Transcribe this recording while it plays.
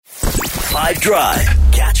5 Drive.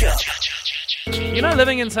 Catch up. You know,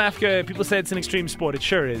 living in South Africa, people say it's an extreme sport. It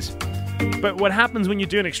sure is. But what happens when you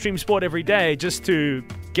do an extreme sport every day just to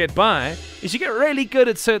get by is you get really good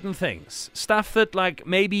at certain things. Stuff that, like,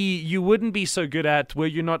 maybe you wouldn't be so good at were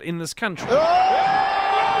you not in this country.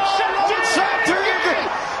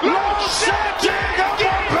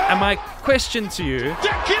 And my question to you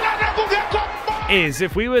is,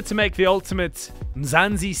 if we were to make the ultimate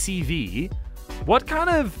Mzansi CV, what kind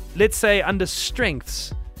of, let's say, under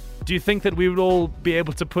strengths do you think that we would all be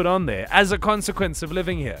able to put on there as a consequence of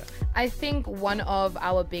living here? I think one of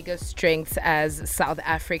our biggest strengths as South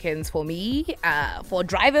Africans, for me, for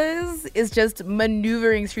drivers, is just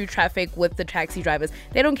maneuvering through traffic with the taxi drivers.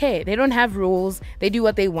 They don't care. They don't have rules. They do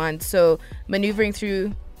what they want. So maneuvering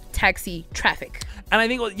through taxi traffic. And I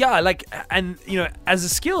think, and you know, as a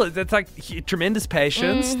skill, that's like tremendous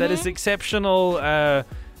patience. Mm-hmm. That is exceptional,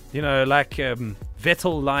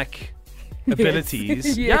 Vettel-like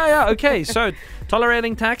abilities. Yes. Okay. So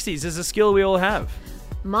tolerating taxis is a skill we all have.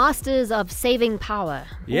 Masters of saving power.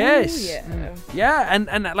 Yes. Ooh, yeah.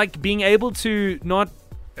 And like being able to not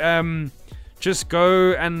just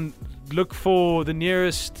go and look for the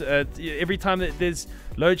nearest every time that there's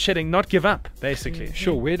load shedding, not give up, basically. Mm-hmm.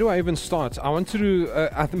 Sure. Where do I even start? I want to do.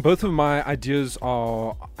 I think both of my ideas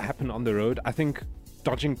happen on the road. I think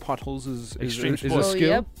dodging potholes is a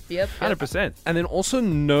skill. Yep. 100%. And then also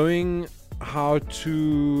knowing how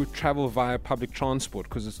to travel via public transport,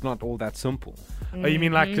 because it's not all that simple. Oh, you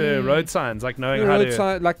mean like the road signs, like knowing how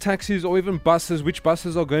to... like taxis or even buses, which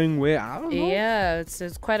buses are going where? I don't know. Yeah,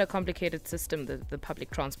 it's quite a complicated system, the public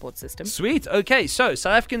transport system. Sweet. Okay, so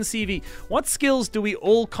South African CV. What skills do we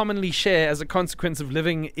all commonly share as a consequence of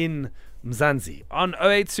living in Mzansi? On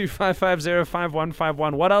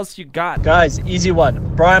 0825505151, what else you got? Guys, easy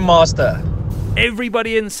one. Brian Master.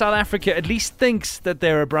 Everybody in South Africa at least thinks that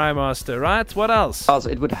they're a Braai Master, right? What else?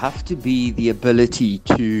 It would have to be the ability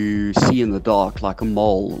to see in the dark like a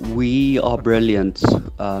mole. We are brilliant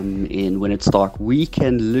in when it's dark. We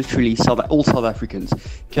can literally, all South Africans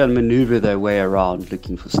can maneuver their way around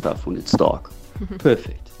looking for stuff when it's dark.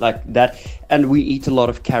 Perfect. Like that. And we eat a lot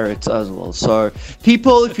of carrots as well. So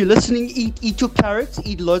people, if you're listening, eat your carrots,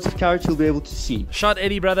 eat loads of carrots, you'll be able to see. Shot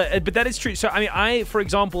Eddie, brother. But that is true. So, I mean, I, for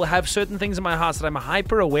example, have certain things in my house that I'm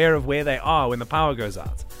hyper aware of where they are when the power goes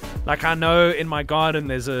out. Like, I know in my garden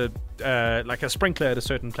there's a sprinkler at a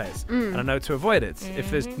certain place, and I know to avoid it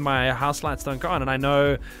if my house lights don't go on. And I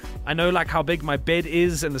know like how big my bed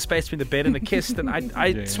is and the space between the bed and the kist. And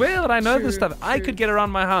I swear that I know this stuff. I could get around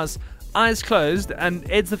my house eyes closed, and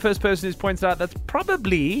Ed's the first person who's pointed out that's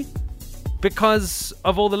probably because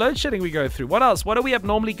of all the load shedding we go through. What else? What are we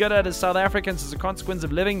abnormally good at as South Africans as a consequence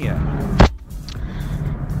of living here?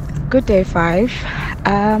 Good day, 5.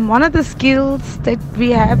 One of the skills that we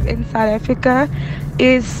have in South Africa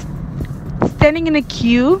is standing in a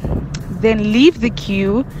queue, then leave the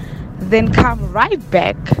queue, then come right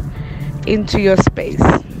back into your space.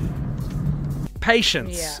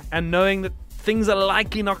 Patience and knowing that things are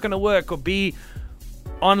likely not going to work or be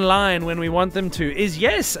online when we want them to is,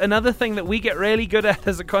 yes, another thing that we get really good at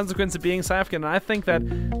as a consequence of being South African. And I think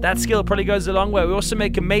that skill probably goes a long way. We also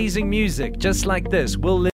make amazing music just like this.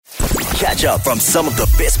 Catch up from some of the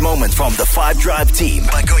best moments from the 5 Drive team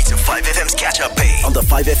by going to 5FM's catch-up page on the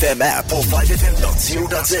 5FM app or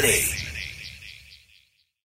 5FM.co.za.